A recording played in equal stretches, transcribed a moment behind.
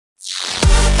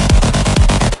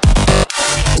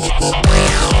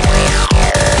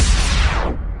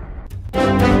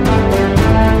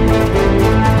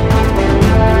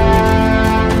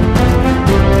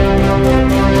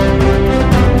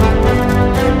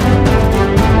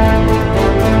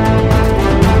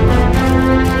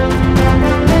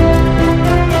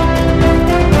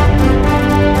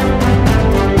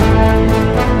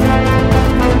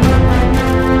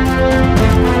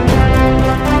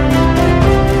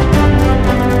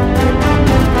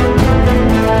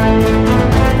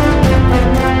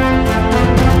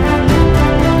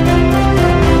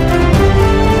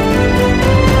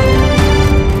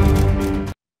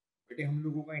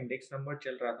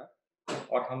चल रहा था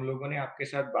और हम लोगों ने आपके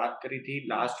साथ बात करी थी।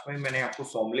 लास्ट में मैंने आपको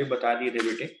फॉर्मूले बता दिए थे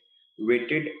बेटे,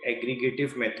 वेटेड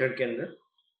एग्रीगेटिव मेथड के अंदर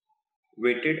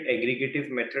वेटेड एग्रीगेटिव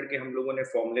मेथड के हम लोगों ने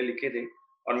फॉर्मूले लिखे थे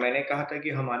और मैंने कहा था कि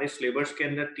हमारे सिलेबस के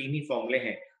अंदर 3 ही फॉर्मूले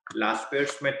हैं, last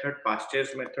pairs method, past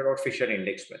years method और फिशर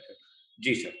इंडेक्स मेथड।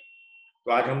 जी सर।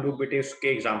 तो आज हम लोग बेटे उसके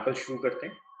एग्जाम्पल शुरू करते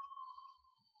हैं।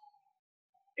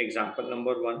 एग्जाम्पल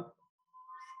नंबर 1,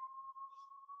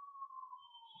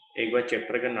 एक बार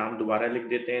चैप्टर का नाम दोबारा लिख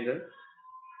देते हैं इधर,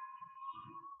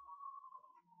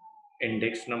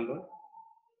 index number,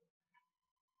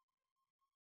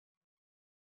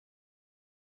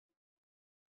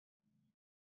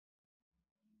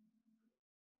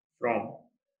 from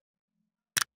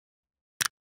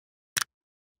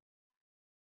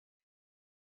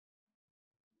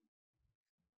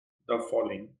the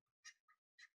following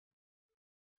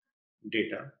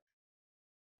data,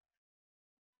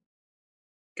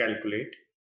 calculate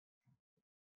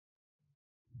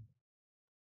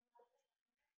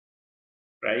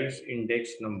price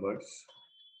index numbers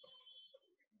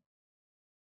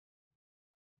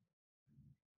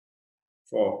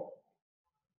for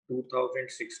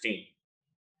 2016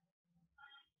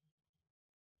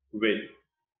 with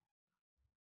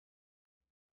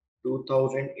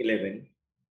 2011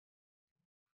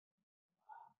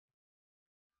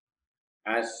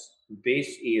 as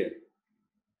base year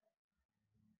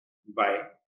by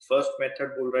first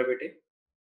method बोल रहा है बेटे,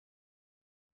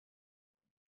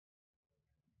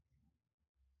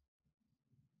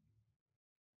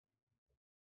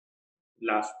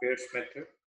 last pairs method,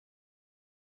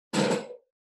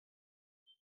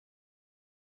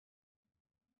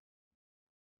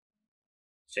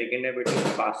 second है बेटे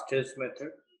fastest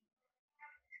method,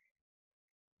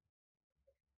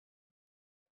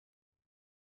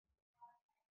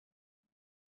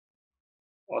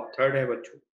 और थर्ड है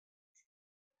बच्चों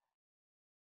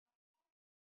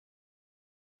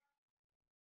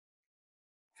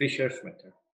fishers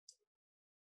method.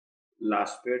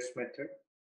 Last pairs method,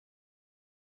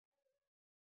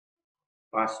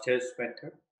 fastest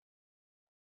method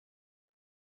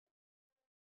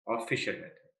और फिशर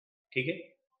मेथड। ठीक है,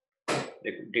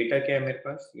 देखो डेटा क्या है मेरे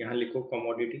पास, यहाँ लिखो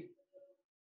commodity,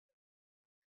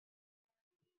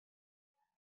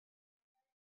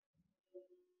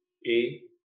 A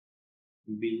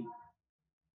B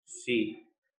C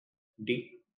D,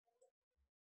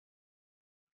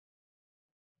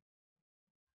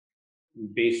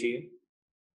 base year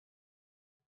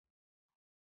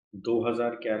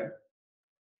 2011,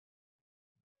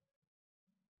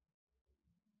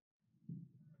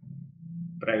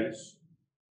 price,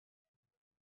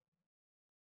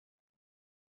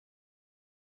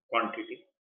 quantity,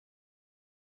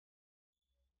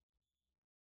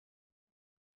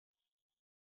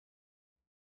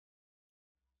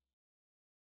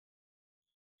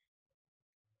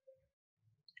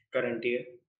 current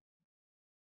year,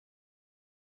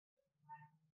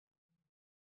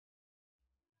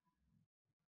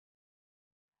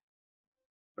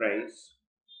 price,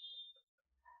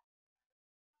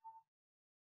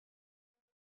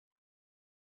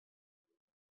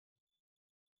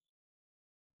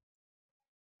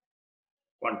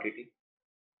 quantity.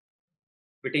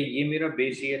 बेटे ये मेरा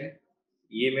बेस ईयर है,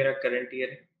 ये मेरा करंट ईयर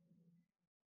है,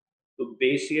 तो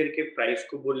बेस ईयर के प्राइस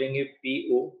को बोलेंगे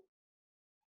पीओ,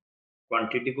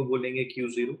 क्वांटिटी को बोलेंगे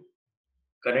Q0,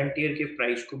 करंट ईयर के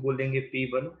प्राइस को बोलेंगे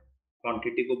P1,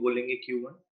 क्वांटिटी को बोलेंगे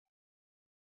Q1।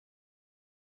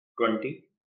 20,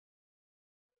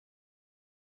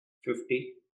 50,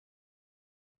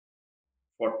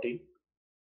 40,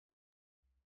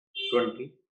 20,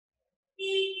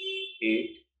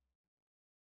 8,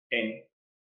 10,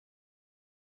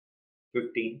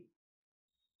 15,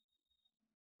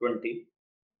 20,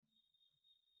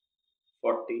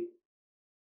 40,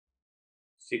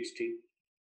 60,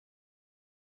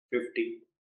 50,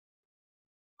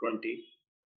 20,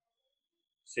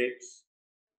 6,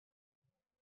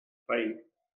 5,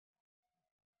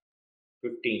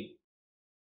 15,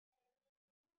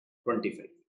 25।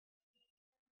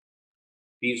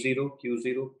 P0,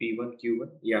 Q0, P1, Q1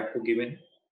 ये आपको गिवन है।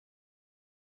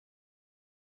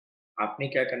 आपने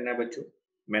क्या करना है बच्चों,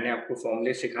 मैंने आपको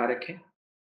फॉर्मूले सिखा रखे हैं।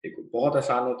 देखो बहुत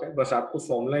आसान होता है, बस आपको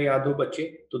फॉर्मूला याद हो बच्चे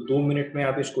तो 2 मिनट में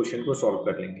आप इस क्वेश्चन को सॉल्व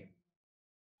कर लेंगे।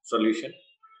 सॉल्यूशन,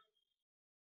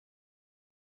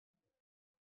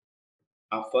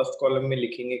 आप फर्स्ट कॉलम में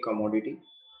लिखेंगे commodity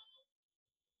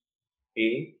A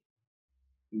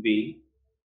B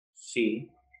C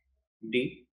D,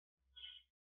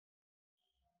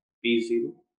 P0,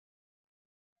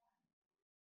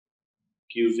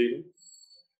 Q0,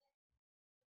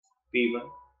 P1,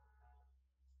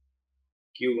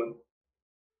 Q1,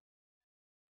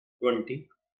 20,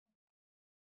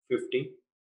 50,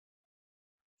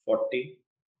 40,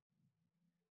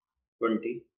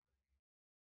 20,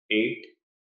 8,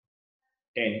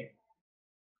 10,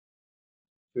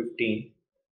 15,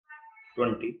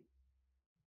 20,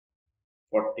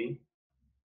 40,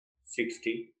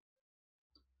 60,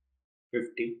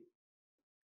 50,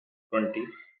 20,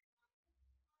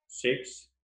 6,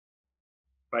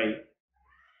 5,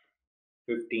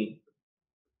 15,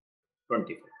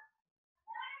 25।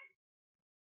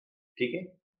 ठीक है।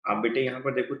 आप बेटे यहाँ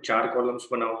पर देखो 4 कॉलम्स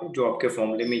बनाओगे जो आपके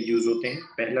फॉर्मूले में यूज होते हैं।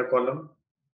 पहला column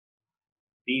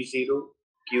P0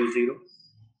 Q0,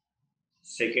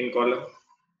 second column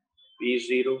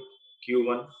P0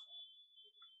 Q1,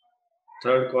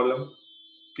 third column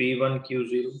P1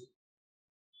 Q0,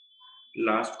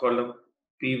 last column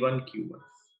P1 Q1।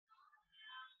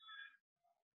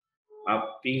 आप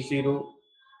P0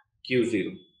 Q0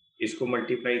 इसको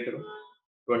मल्टीप्लाई करो,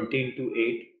 20 into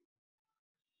 8,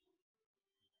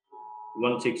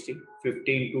 160,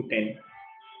 50 into 10,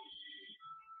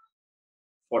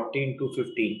 40 into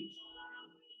 15,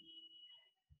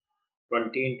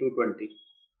 20 into 20।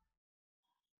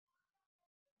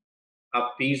 आप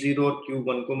P0 और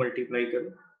Q1 को मल्टीप्लाई करो,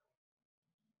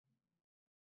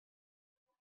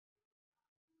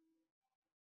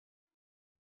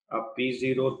 आप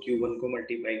P0 और Q1 को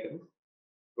मल्टीप्लाई करो,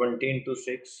 20 into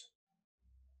 6,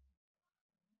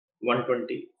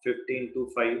 120, 50 into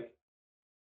 5,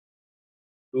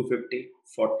 250,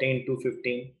 40 into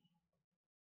 15,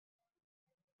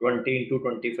 20 into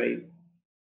 25,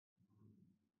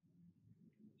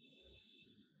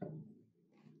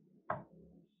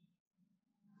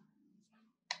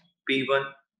 P1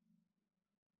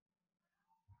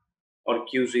 और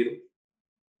Q0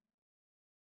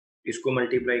 इसको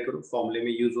मल्टीप्लाई करो, फॉर्मूले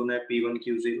में यूज होना है P1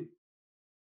 Q0,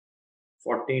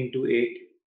 40 into 8,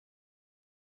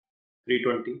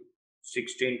 320,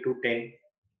 60 into 10,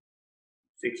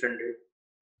 600,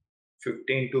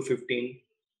 50 into 15,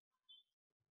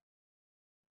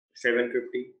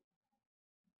 750,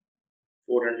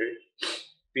 400,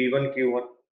 P1 Q1,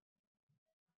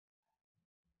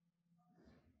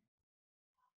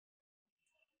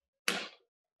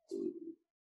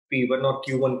 P1 और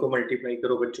Q1 को मल्टीप्लाई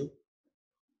करो बच्चों,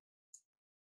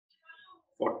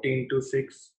 40 into 6,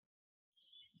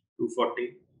 240,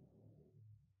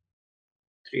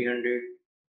 300,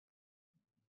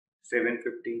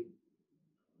 750,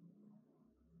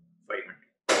 500।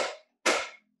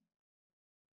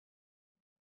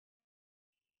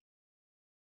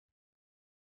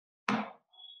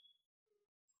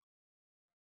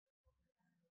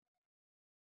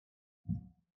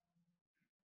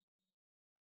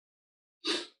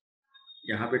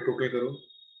 यहाँ पे टोटल करो,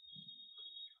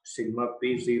 sigma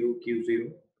P0 Q0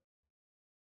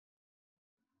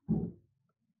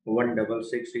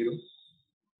 1660,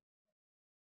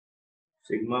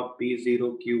 sigma P0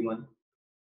 Q1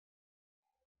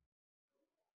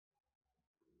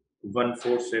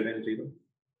 1470,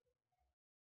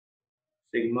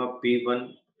 sigma P1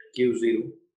 Q0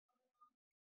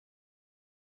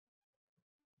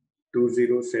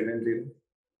 2070,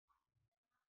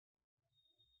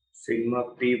 sigma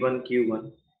P1 Q1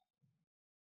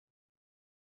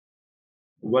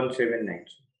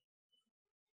 1790,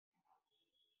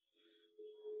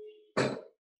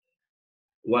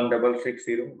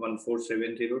 1660,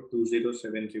 1470,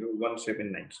 2070,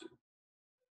 1790।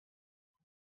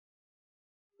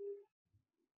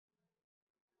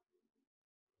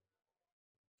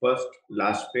 First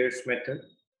last pairs method,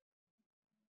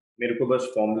 मेरे को बस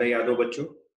फॉर्मूला याद हो बच्चों,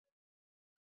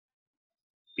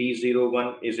 P01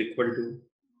 is equal to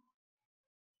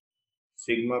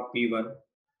sigma P1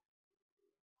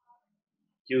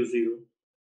 Q0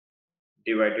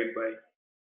 divided by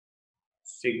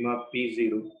sigma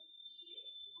P0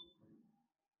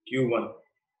 Q1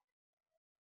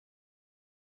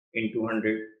 into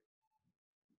 100,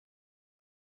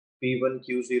 P1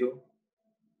 Q0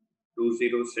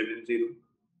 2070,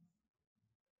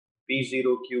 P0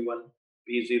 Q1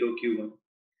 P0 Q1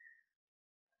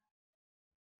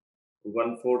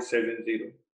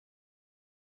 1470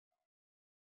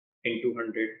 into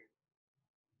 100,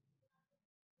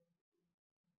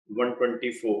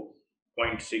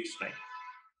 124.69.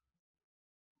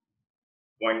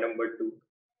 Point number 2,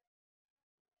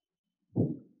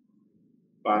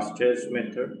 Pasteur's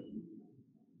method,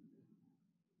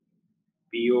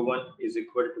 PO1 is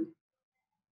equal to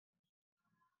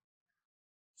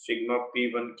sigma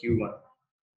P1 Q1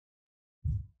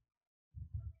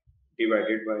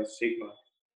 divided by sigma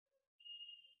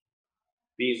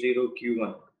P0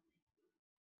 Q1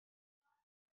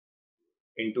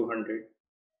 into 100,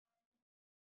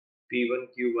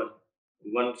 P1Q1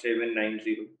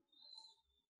 1790,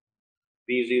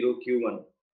 P0Q1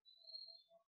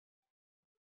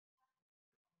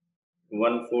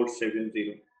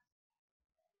 1470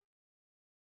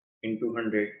 into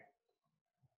 100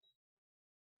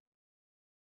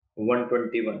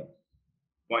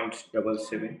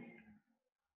 121.77।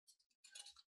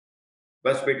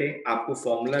 बस बेटे आपको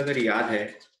formula अगर याद है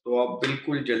तो आप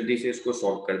बिल्कुल जल्दी से इसको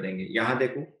सॉल्व कर देंगे। यहाँ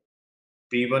देखो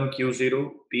P1Q0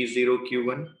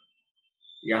 P0Q1,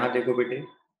 यहाँ देखो बेटे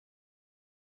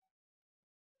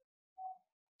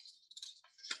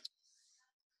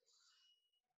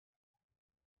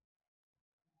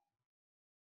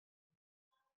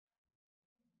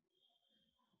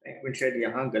एक मिनट, शायद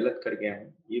यहाँ गलत कर गया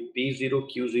हूँ। ये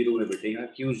P0Q0 है बेटे, यहाँ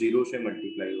Q0 से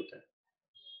मल्टीप्लाई होता है,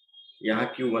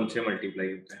 यहाँ Q1 से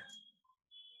मल्टीप्लाई होता है।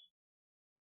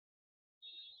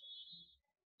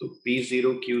 तो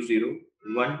P0Q0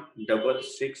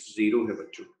 1660 है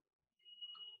बच्चों,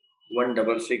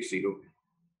 1660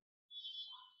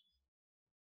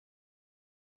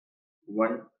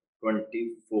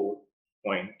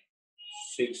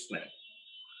 124.69।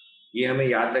 ये हमें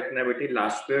याद रखना है बेटे,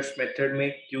 लास्ट पेयर्स मेथड में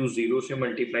Q0 से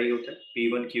मल्टीप्लाई होता है,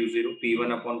 P1Q0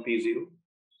 P1 अपॉन P0,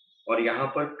 और यहाँ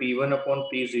पर P1 अपॉन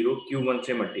P0 Q1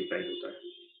 से मल्टीप्लाई होता है।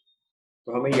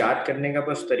 तो हमें याद करने का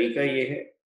बस तरीका ये है,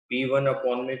 P1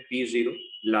 अपॉन में P0,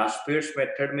 लास्ट पेयर्स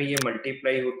मेथड में ये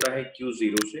मल्टीप्लाई होता है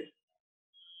Q0 से,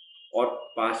 और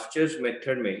पास्चर्स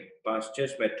मेथड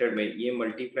में ये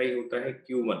मल्टीप्लाई होता है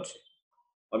Q1 से,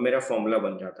 और मेरा फॉर्मूला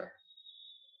बन जाता है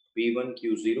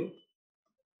P1Q0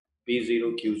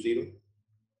 P0Q0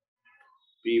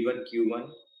 P1Q1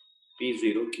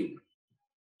 P0Q1।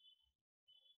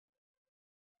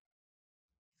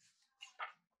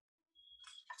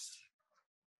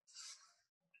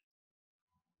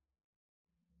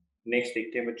 Next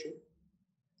देखते हैं बच्चों,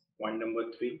 point number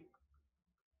 3,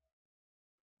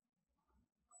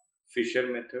 Fisher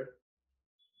method,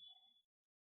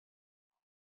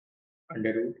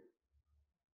 under root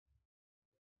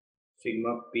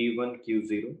sigma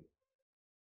P1Q0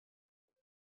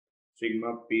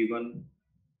 sigma P1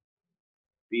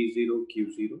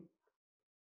 P0Q0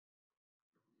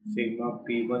 sigma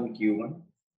P1Q1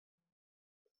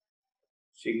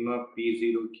 sigma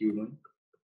P0Q1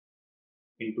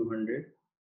 into 100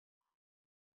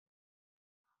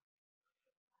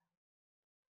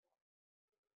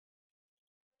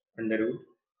 under root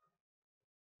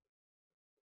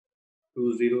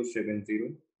 2070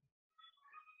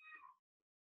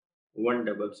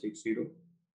 1660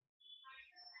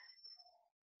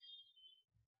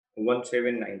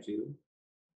 1790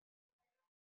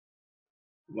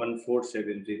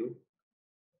 1470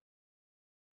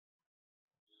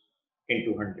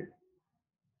 into 100।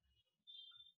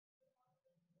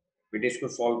 बेटे इसको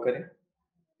सॉल्व करें,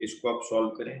 इसको आप सॉल्व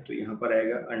करें तो यहाँ पर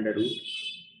आएगा अंडर रूट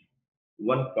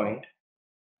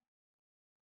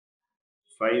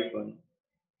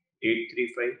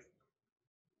 1.51835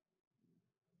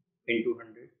 into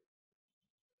 100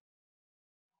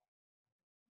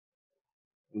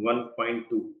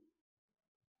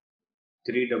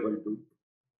 1.2322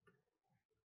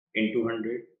 into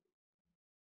 100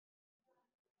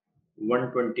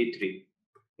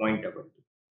 123.22।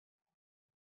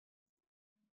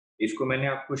 इसको मैंने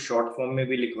आपको शॉर्ट फॉर्म में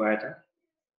भी लिखवाया था,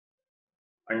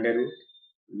 under root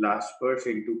last purse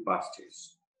into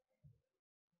पास्टेस।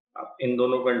 आप इन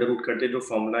दोनों को अंडर रूट करते जो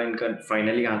फॉर्मूला इनका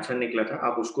फाइनली आंसर निकला था,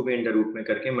 आप उसको भी अंडर रूट में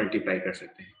करके मल्टीप्लाई कर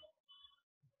सकते हैं।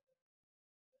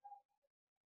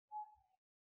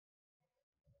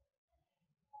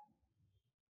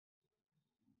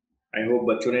 आई होप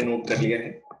बच्चों ने नोट कर लिया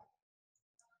है।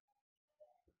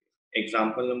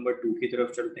 एग्जाम्पल नंबर 2 की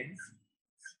तरफ चलते हैं।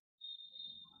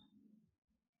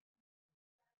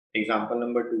 एग्जाम्पल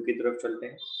नंबर 2 की तरफ चलते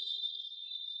हैं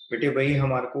बेटे, वही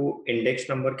हमारे को इंडेक्स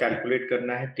नंबर कैलकुलेट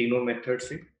करना है तीनों मेथड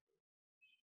से,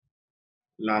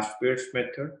 last pairs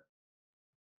method,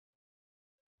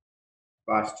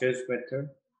 pastures method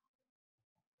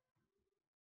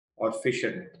और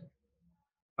फिशर मेथड।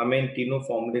 हमें इन तीनों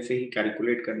फॉर्मूले से ही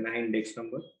कैलकुलेट करना है इंडेक्स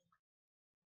नंबर।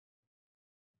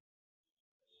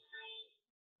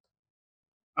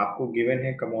 आपको गिवन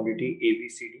है commodity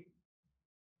ABCD,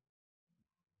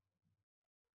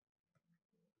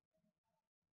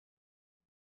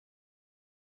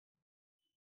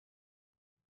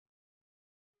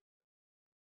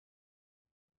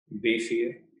 base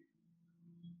year,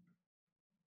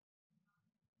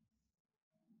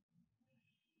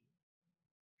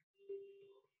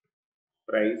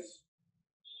 price,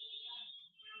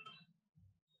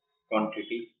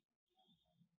 quantity,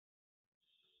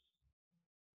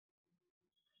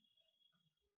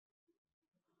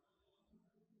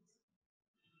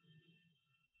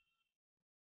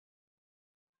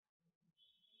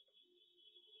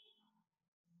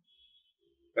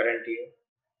 current year,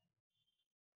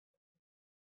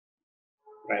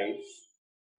 price,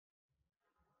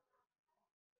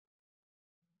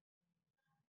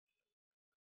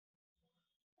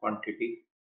 quantity,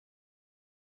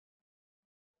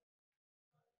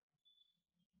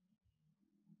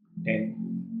 10,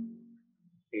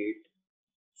 8,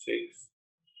 6,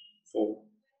 4,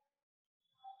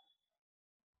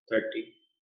 30,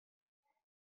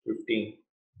 15,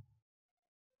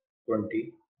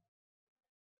 20,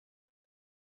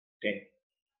 10,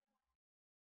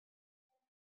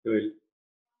 12,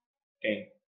 10,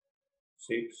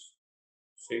 6,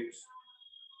 6,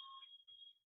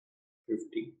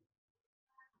 50,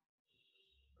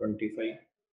 25,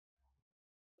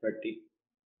 30,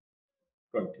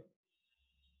 20.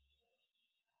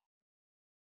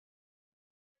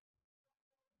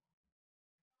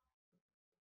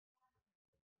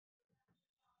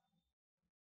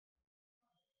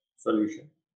 Solution.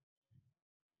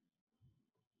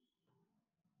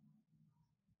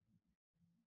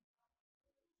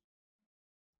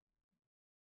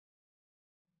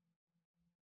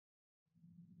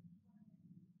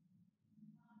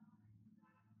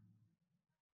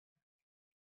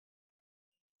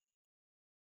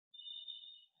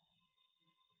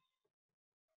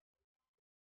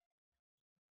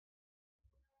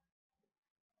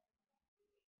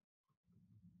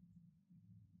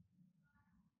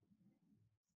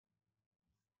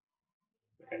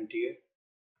 Current year,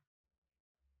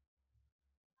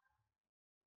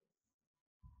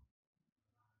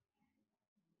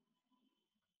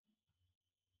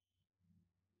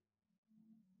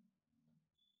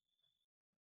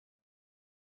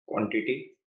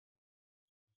 quantity,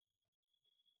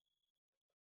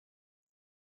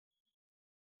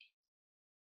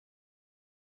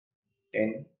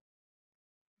 10,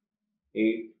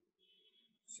 8,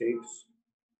 6,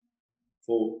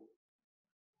 4,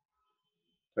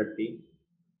 30,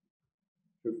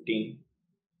 15,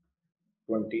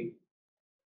 20,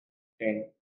 10,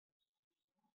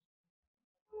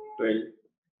 12,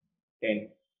 10,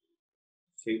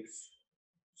 6,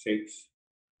 6,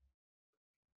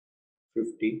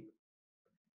 50,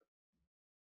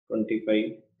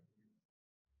 25,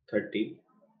 30,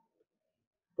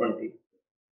 20.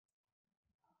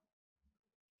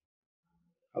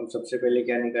 हम सबसे पहले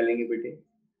क्या निकालेंगे बेटे?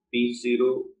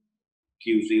 P0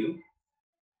 Q0,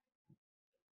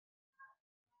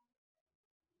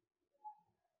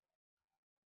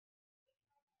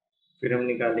 फिर हम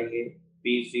निकालेंगे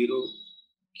P0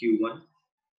 Q1,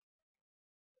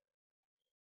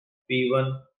 P1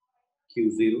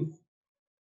 Q0,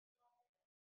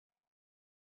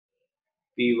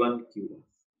 P1 Q1.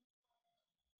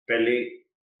 पहले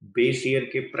बेस ईयर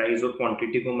के प्राइस और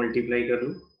क्वांटिटी को मल्टीप्लाई कर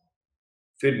लो,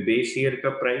 फिर बेस ईयर का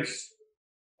प्राइस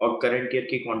और करंट ईयर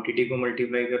की क्वांटिटी को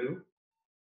मल्टीप्लाई कर लो,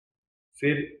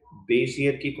 फिर बेस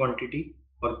ईयर की क्वांटिटी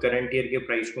और करंट ईयर के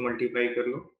प्राइस को मल्टीप्लाई कर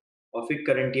लो, और फिर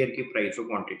करंट ईयर की प्राइस और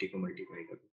क्वांटिटी को मल्टीप्लाई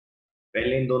कर लो.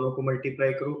 पहले इन दोनों को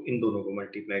मल्टीप्लाई करो, इन दोनों को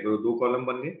मल्टीप्लाई करो, 2 कॉलम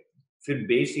बन गए. फिर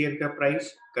बेस ईयर का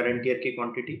प्राइस, करंट ईयर की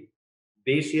क्वांटिटी,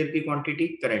 बेस ईयर की क्वांटिटी,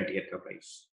 करंट ईयर का प्राइस,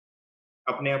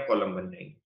 अपने आप कॉलम बन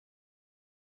जाएंगे.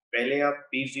 पहले आप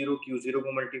P0 Q0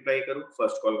 को मल्टीप्लाई करो,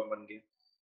 फर्स्ट कॉलम बन गया.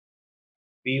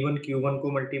 P1 Q1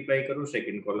 को मल्टीप्लाई करो,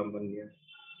 सेकंड कॉलम बन गया.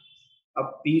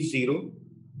 अब P0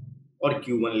 और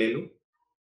Q1 ले लो,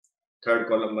 थर्ड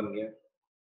कॉलम बन गया.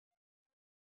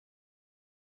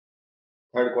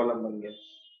 थर्ड कॉलम बन गया.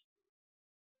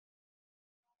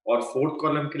 और फोर्थ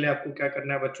कॉलम के लिए आपको क्या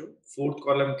करना है बच्चों? फोर्थ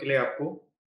कॉलम के लिए आपको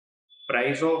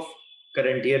प्राइस ऑफ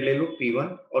करंट ईयर ले लो P1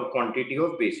 और क्वांटिटी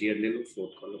ऑफ बेस ईयर ले लो,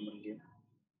 फोर्थ कॉलम बन गया.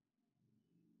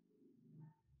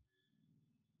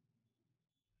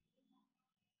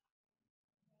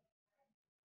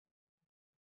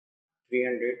 Three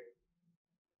hundred,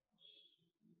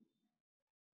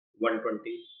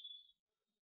 120,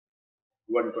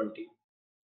 120,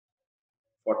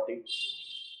 40,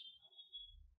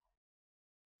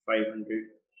 500,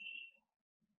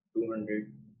 200,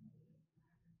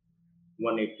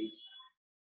 180,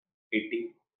 80,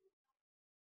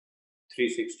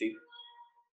 360,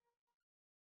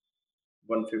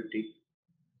 150,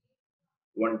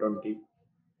 120,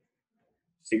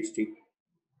 60,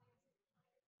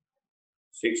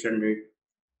 600,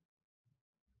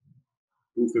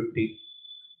 250,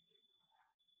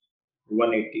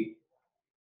 180,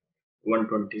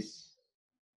 120.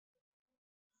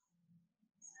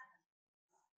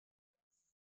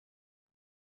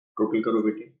 टोटल करो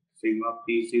बेटे. Sigma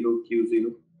P0 Q0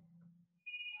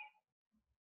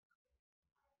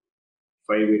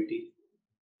 580,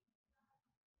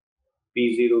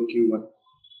 P0 Q1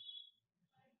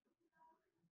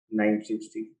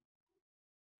 960,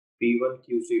 P1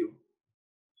 Q0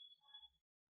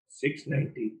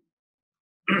 690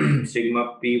 sigma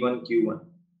P1 Q1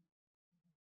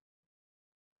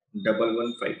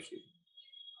 1150.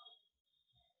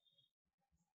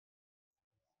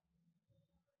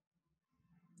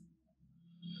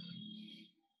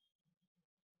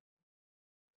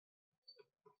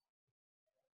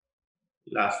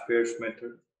 Last pairs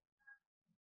method,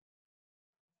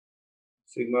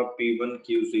 sigma P1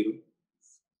 Q0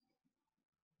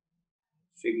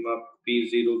 sigma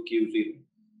P0 Q0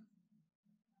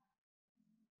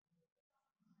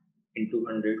 into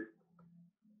 100.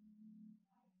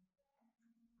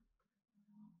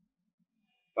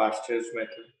 Fastest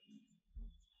method,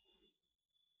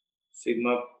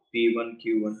 sigma P1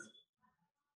 Q1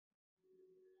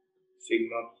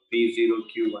 sigma P0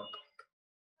 Q1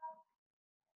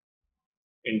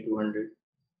 into 100.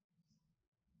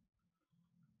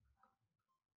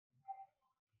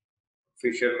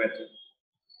 Fisher method,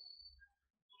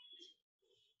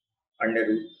 under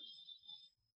root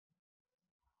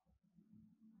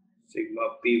sigma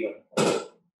P1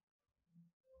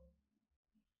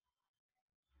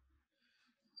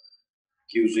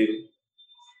 Q0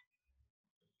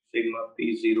 sigma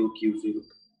P0 Q0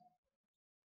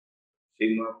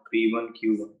 sigma P1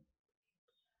 Q1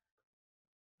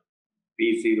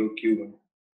 P0 Q1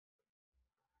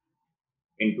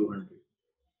 into 100.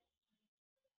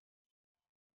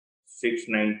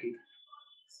 690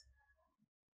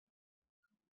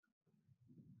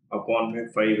 upon में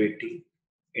 580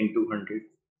 into 100.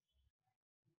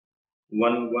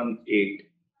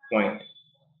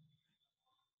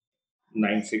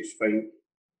 118.965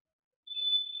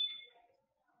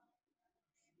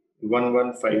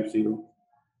 1150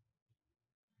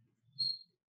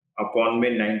 upon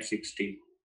में 960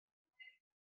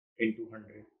 into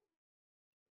 100.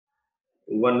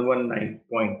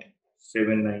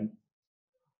 119.79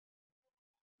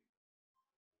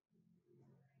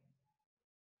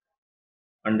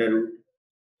 under root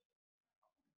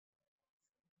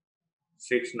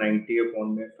 690 upon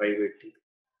में 580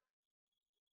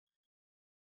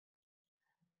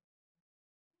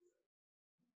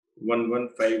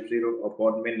 1150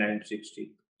 upon में 960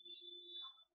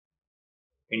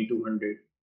 into 100.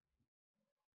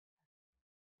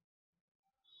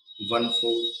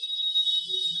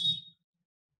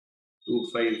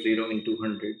 14250 into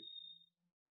 100.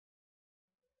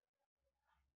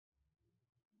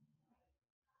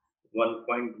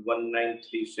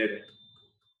 1.1937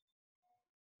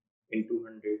 into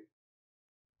 100.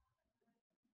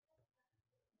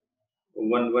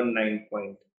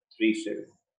 119.37.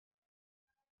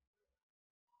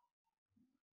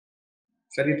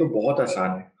 Sir ये तो बहुत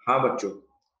आसान है। हाँ बच्चों,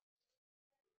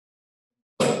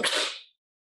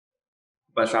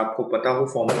 बस आपको पता हो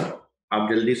फॉर्मूला, आप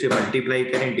जल्दी से मल्टीप्लाई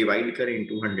करें, डिवाइड करें,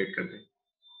 इंटू 100 कर दें।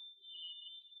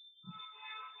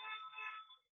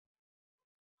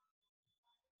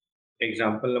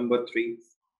 एग्जाम्पल नंबर 3,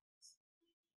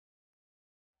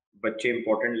 बच्चे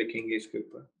इंपॉर्टेंट लिखेंगे इसके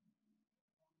ऊपर।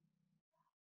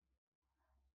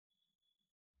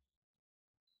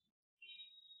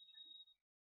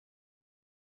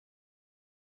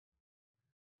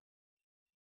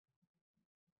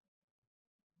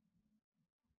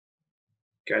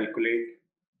 Calculate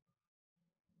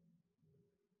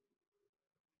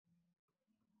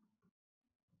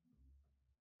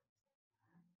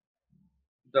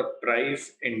the price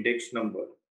index number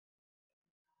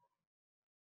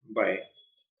by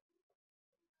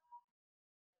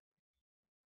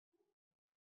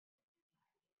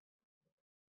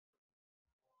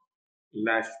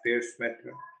last pairs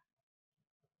method,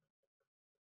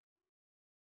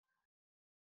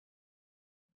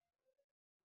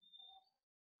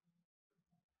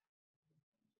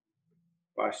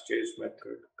 fastest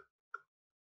method,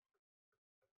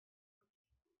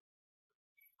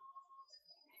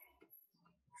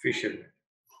 Fisher method.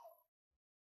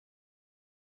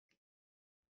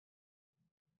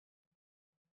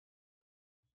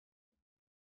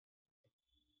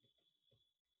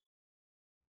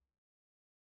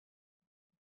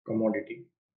 Commodity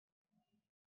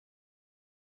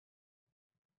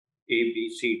A, B,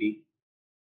 C, D,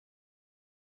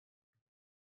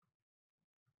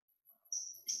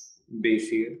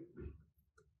 base year,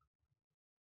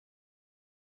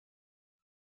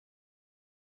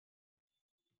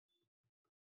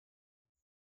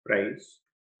 price,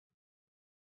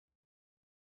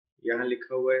 यहाँ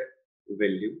लिखा हुआ है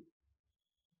value,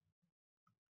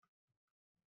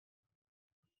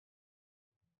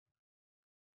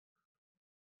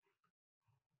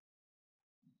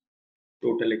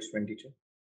 total expenditure,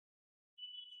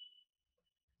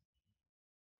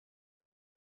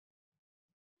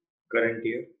 current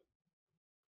year,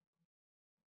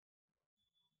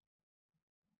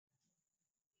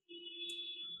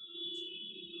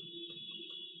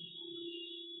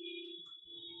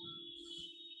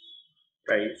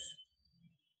 price,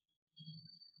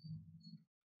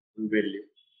 value,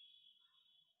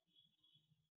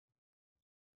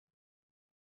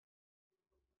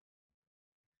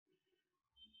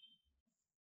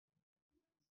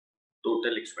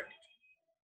 total expenditure,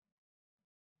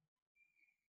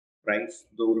 price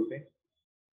 2 रुपए,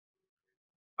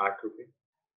 8 रुपए,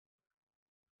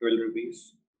 12 rupees,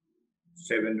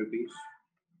 7 rupees,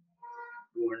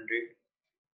 200,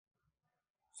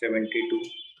 72,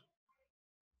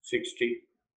 60,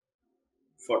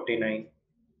 49,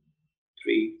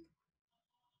 3,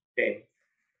 10,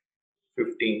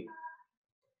 15,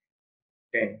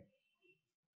 10,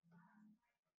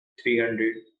 300,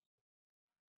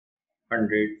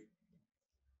 100,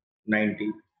 90,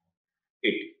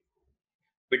 80।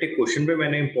 बेटे question पे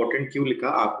मैंने important क्यों लिखा,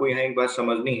 आपको यहाँ एक बात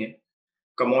समझनी है।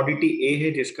 कमोडिटी ए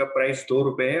है जिसका प्राइस 2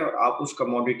 रुपए है और आप उस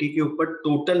कमोडिटी के ऊपर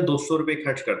टोटल 200 रुपए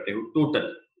खर्च करते हो। टोटल,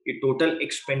 ये टोटल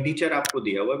एक्सपेंडिचर आपको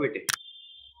दिया हुआ बेटे,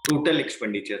 टोटल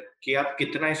एक्सपेंडिचर कि आप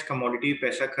कितना इस कमोडिटी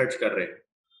पैसा खर्च कर रहे हैं।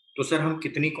 तो सर हम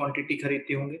कितनी क्वांटिटी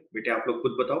खरीदते होंगे बेटे, आप लोग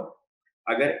खुद बताओ।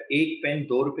 अगर एक पेन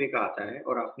 2 रुपए का आता है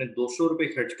और आपने 200 रुपए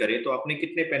खर्च करे तो आपने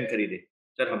कितने पेन खरीदे?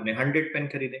 सर हमने 100 पेन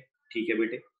खरीदे। ठीक है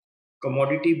बेटे,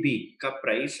 कमोडिटी बी का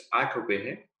प्राइस 8 रुपए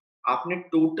है, आपने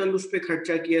टोटल उस पे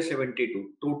खर्चा किया 72,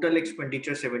 टोटल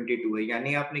एक्सपेंडिचर 72 है,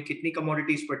 यानी आपने कितनी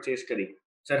कमोडिटीज परचेज करी?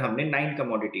 सर हमने 9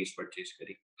 कमोडिटीज परचेज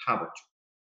करी। हाँ बच्चों,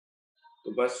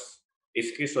 तो बस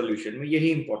इसके सॉल्यूशन में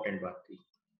यही इंपॉर्टेंट बात थी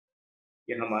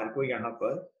कि हमारे को यहाँ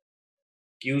पर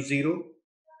Q0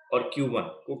 और Q1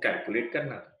 को कैलकुलेट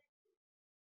करना था।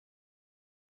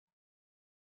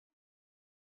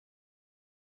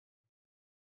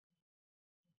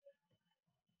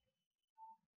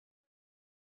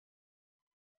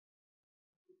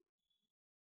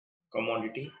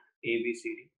 Commodity A B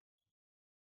C D,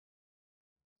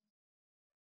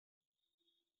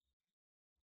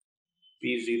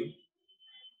 P0,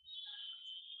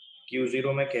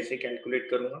 Q0 मैं कैसे कैलकुलेट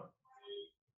करूंगा?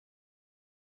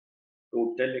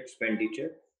 Total expenditure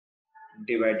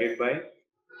divided by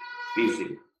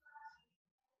P0,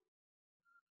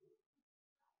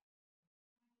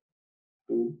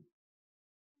 2,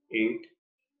 8,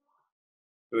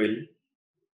 12,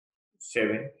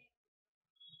 7,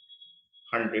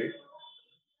 100,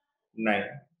 9,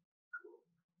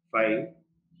 5,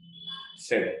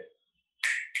 7।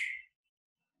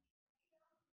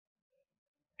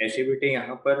 ऐसे बेटे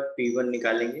यहाँ पर P1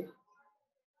 निकालेंगे,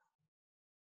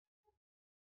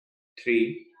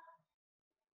 3,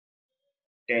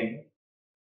 10,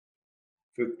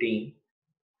 15,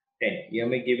 10, ये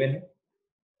हमें गिवन है।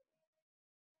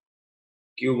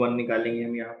 Q1 निकालेंगे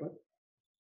हम यहाँ पर,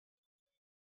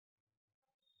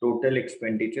 total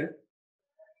expenditure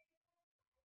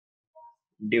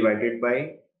divided by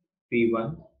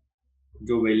P1,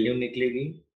 जो वैल्यू निकलेगी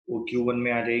वो Q1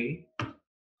 में आ जाएगी,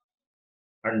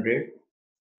 100,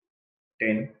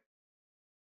 10,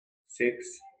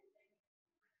 6,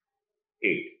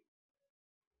 8,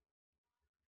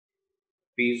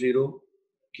 P0,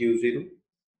 Q0,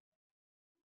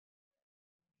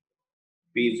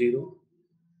 P0,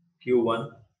 Q1,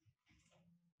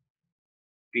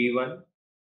 P1,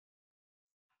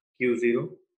 Q0,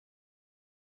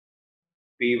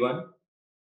 P1,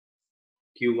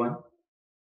 Q1,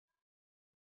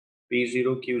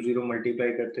 P0, Q0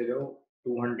 multiply करते जाओ,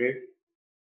 200,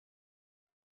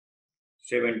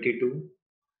 72,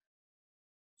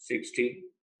 60,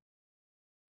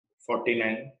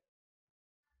 49,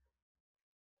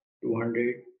 200,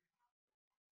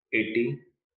 80,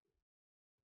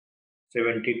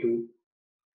 72,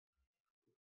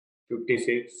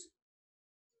 56,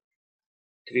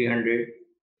 300,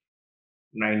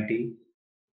 90,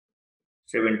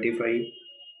 75,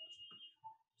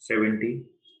 70,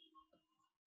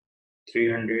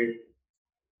 300,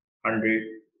 100,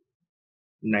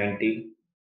 90,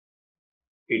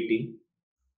 80,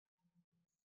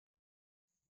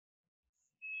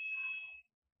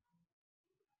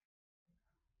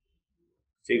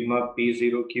 sigma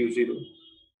P0 Q0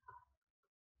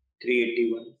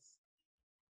 381,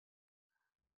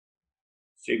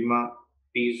 sigma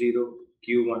P0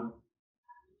 Q1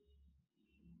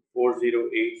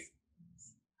 408,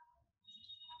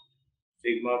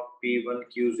 sigma P1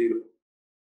 Q0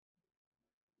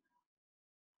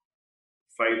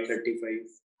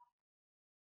 535,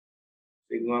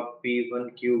 sigma P1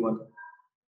 Q1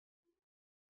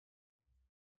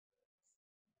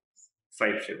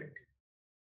 570।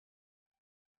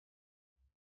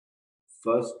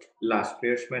 First last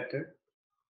pairs method,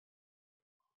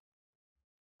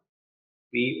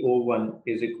 PO1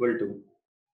 is equal to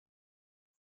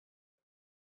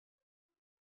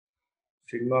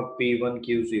sigma P1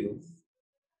 Q0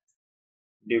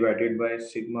 divided by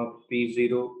sigma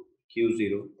P0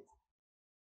 Q0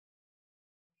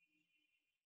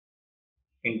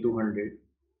 into 100,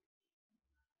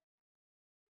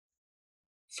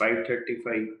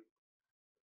 535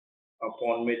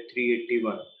 upon में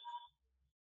 381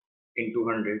 into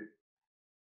 100,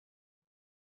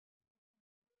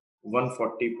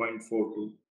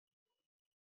 140.42.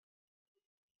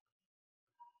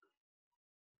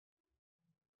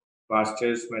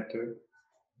 Fastest method,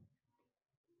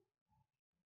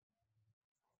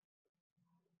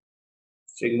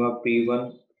 sigma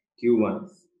P1 Q1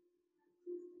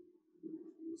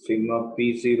 sigma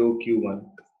P0 Q1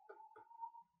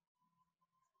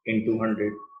 into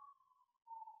 100,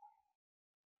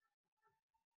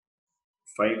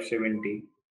 570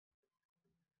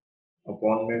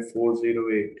 upon में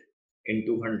 408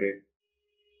 into 100,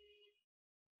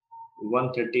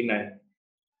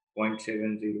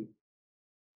 139.70.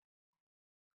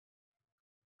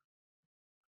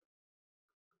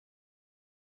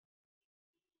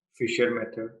 Fisher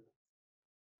method,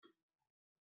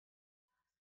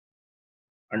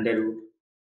 under root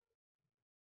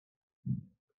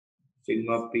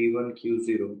sigma P1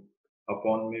 Q0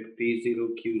 upon में P0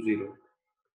 Q0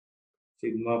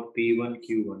 sigma P1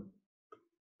 Q1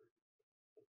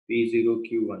 P0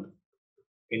 Q1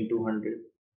 into 100,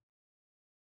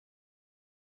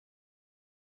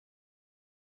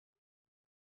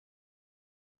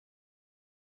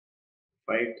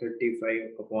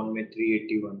 535 upon में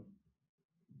 381,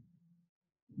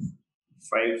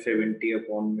 570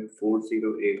 upon में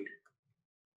 408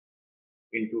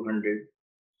 into 100,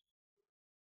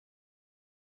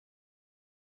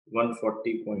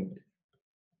 140.05.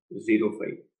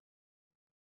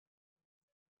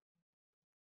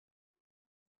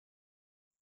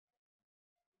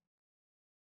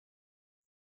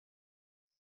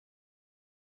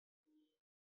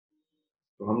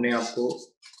 तो हमने आपको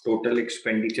total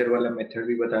expenditure वाला method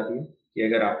भी बता दिया कि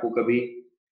अगर आपको कभी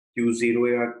Q0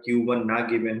 या Q1 ना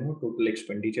गिवन हो, टोटल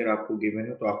एक्सपेंडिचर आपको गिवन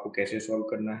हो, तो आपको कैसे सॉल्व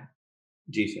करना है।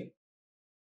 जी सर।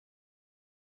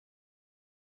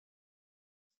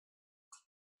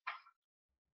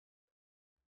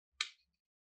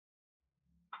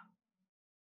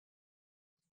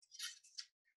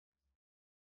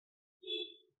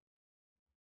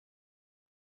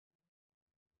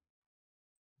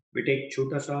 बेटे एक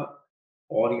छोटा सा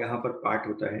और यहाँ पर पार्ट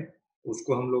होता है,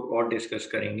 उसको हम लोग और डिस्कस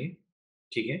करेंगे,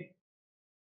 ठीक है।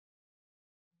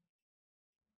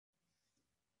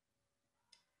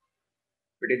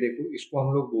 बेटे देखो, इसको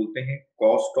हम लोग बोलते हैं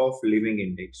कॉस्ट ऑफ लिविंग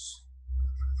इंडेक्स।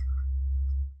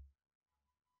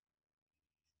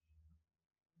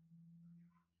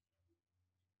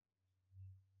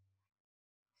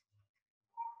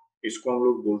 इसको हम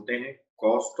लोग बोलते हैं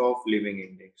कॉस्ट ऑफ लिविंग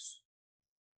इंडेक्स।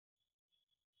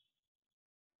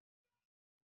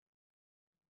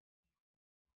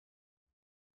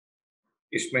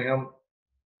 इसमें हम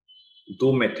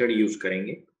दो मेथड यूज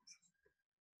करेंगे।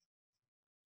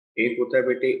 एक होता है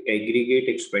बेटे एग्रीगेट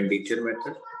एक्सपेंडिचर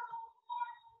मेथड,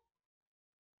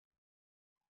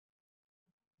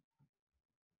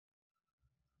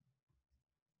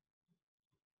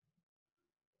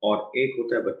 और एक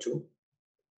होता है बच्चों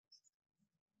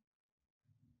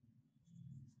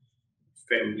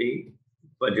फैमिली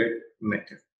बजट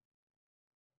मेथड।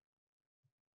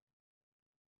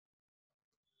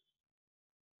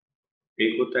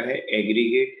 एक होता है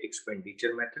एग्रीगेट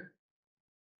एक्सपेंडिचर मेथड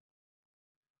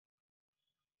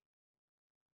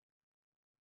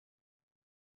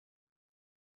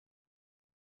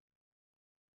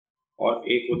और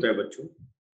एक होता है बच्चों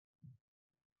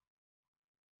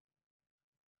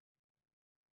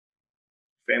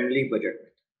फैमिली बजट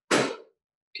मेथड,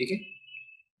 ठीक है।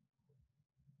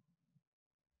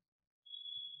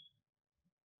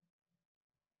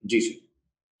 जी सर।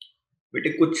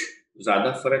 बेटे कुछ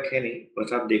ज्यादा फर्क है नहीं,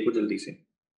 बस आप देखो जल्दी से।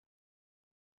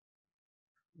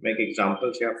 मैं एक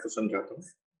एग्जांपल से आपको समझाता हूँ।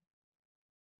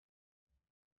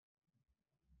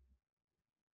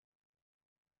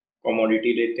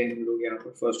 कमोडिटी लेते हैं हम लोग यहाँ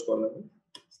पर फर्स्ट कॉलम में,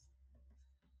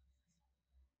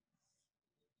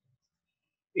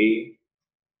 A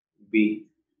B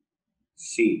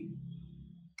C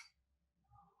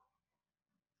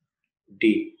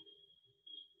D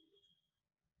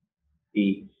E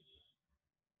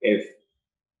F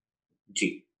G.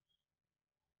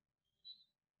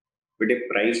 बेटे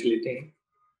प्राइस लेते हैं,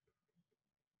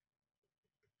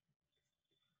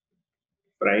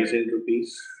 प्राइस इन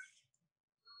रुपीज,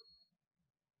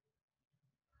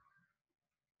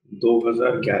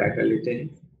 2011 का लेते हैं,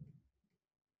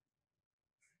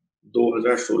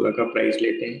 2016 का प्राइस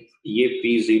लेते हैं। ये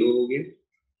P0 हो गया,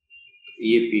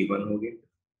 ये P1 हो गया,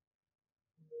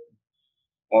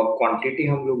 और क्वांटिटी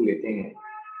हम लोग लेते हैं,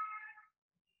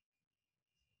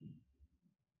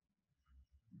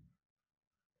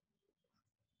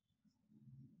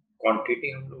 क्वांटिटी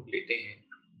हम लोग लेते हैं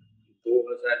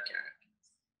 2011,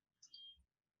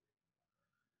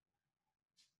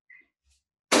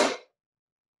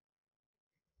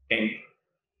 10,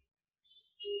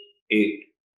 8,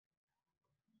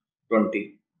 20,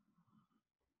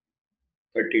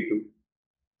 32,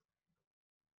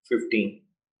 15,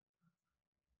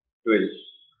 12,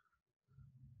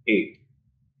 8,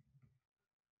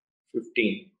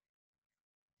 15,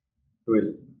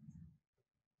 12,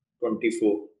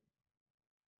 24,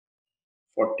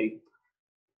 40,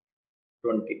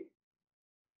 20,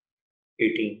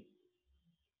 18,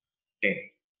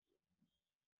 10,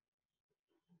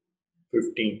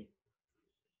 15,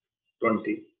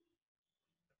 20,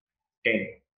 10,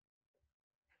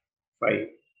 5,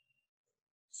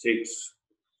 6,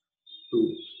 2,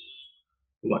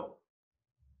 1।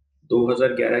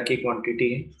 2011 की क्वांटिटी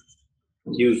है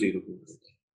Q0।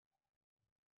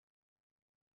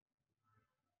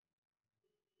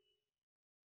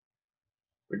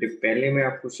 बट पहले मैं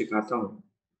आपको सिखाता हूँ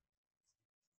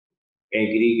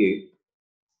एग्रीगेट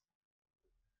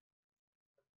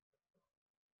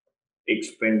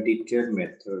एक्सपेंडिचर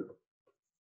मेथड।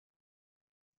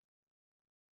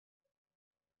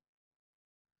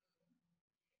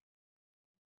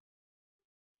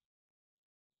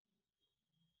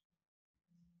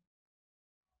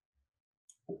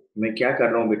 मैं क्या कर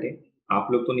रहा हूँ बेटे, आप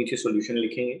लोग तो नीचे सॉल्यूशन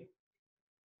लिखेंगे,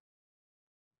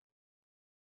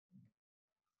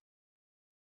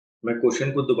 मैं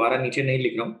क्वेश्चन को दोबारा नीचे नहीं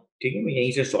लिख रहा हूँ, ठीक है, मैं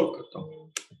यहीं से सॉल्व करता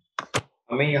हूँ।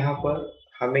 हमें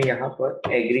यहाँ पर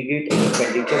एग्रीगेट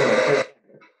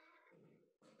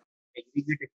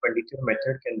एक्सपेंडिचर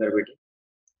मेथड के अंदर बेटे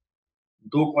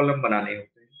दो कॉलम बनाने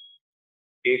होते हैं।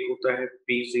 एक होता है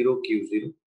P0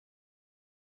 Q0,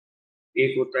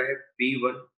 एक होता है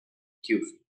P1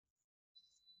 Q0।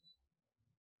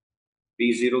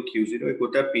 P0 Q0 एक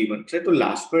होता है P1 से, तो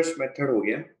लास्ट फर्स्ट मेथड हो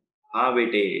गया। हाँ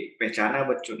बेटे, पहचाना,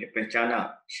 बच्चों ने पहचाना,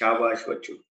 शाबाश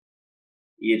बच्चों।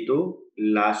 ये तो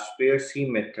लास्ट पेयर्स ही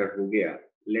मेथड हो गया,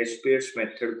 लेस पेयर्स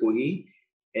मेथड को ही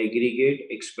एग्रीगेट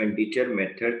एक्सपेंडिचर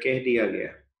मेथड कह दिया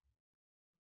गया।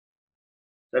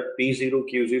 तब P0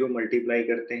 Q0 मल्टीप्लाई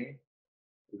करते हैं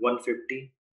 150,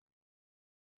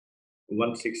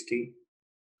 160,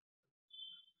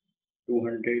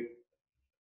 200,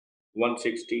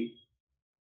 160,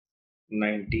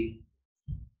 90,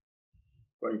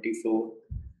 24,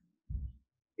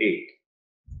 8।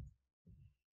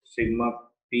 Sigma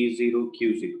P0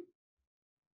 Q0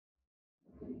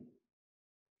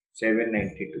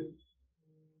 792,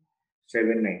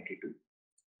 792।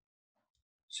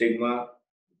 Sigma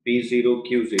P0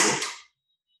 Q0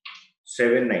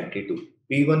 792।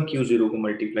 P1 Q0 को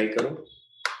मल्टीप्लाई करो,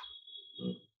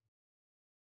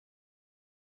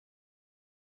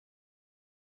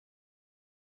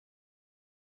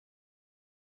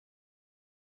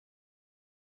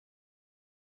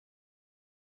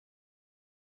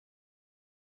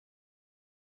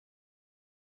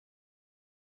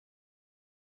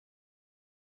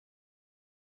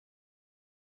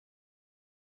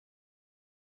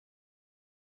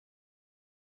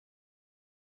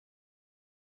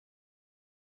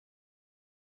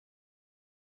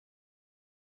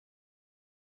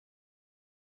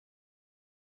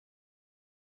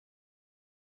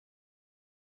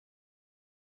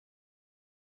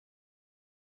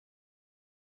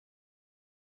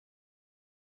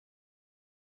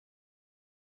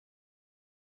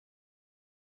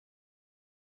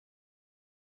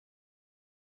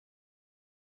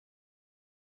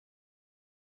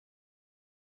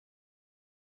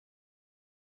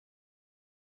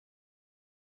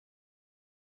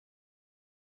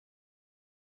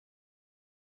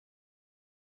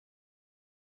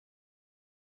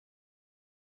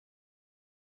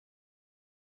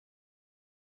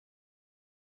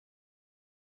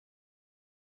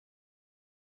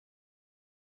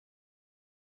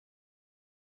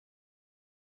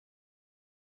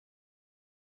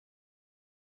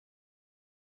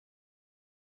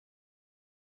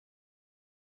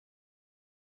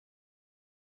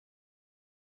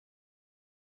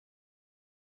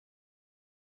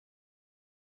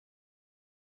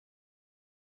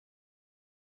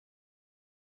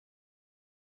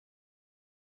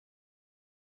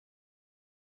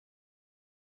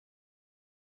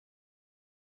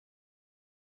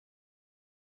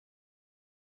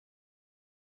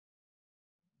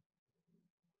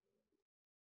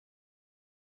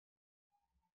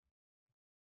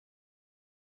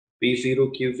 P0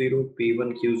 Q0 P1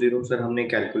 Q0 sir हमने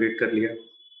कैलकुलेट कर लिया।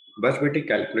 बस बेटे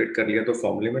कैलकुलेट कर लिया तो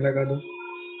फॉर्मूले में लगा दो।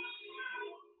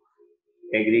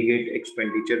 Aggregate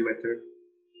expenditure method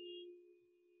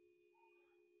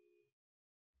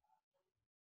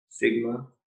sigma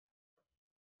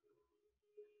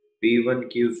P1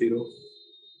 Q0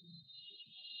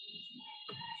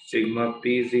 sigma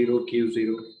P0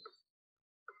 Q0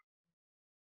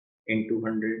 into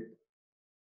 100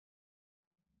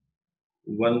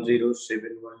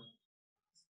 1071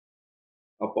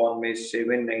 upon में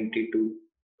 792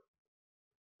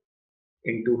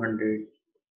 into 100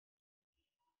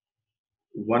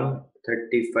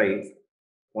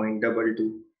 135.22।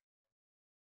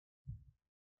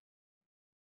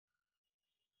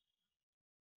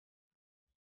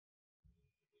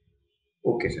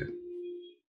 ओके सर,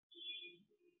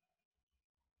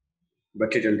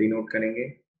 बच्चे जल्दी नोट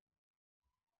करेंगे।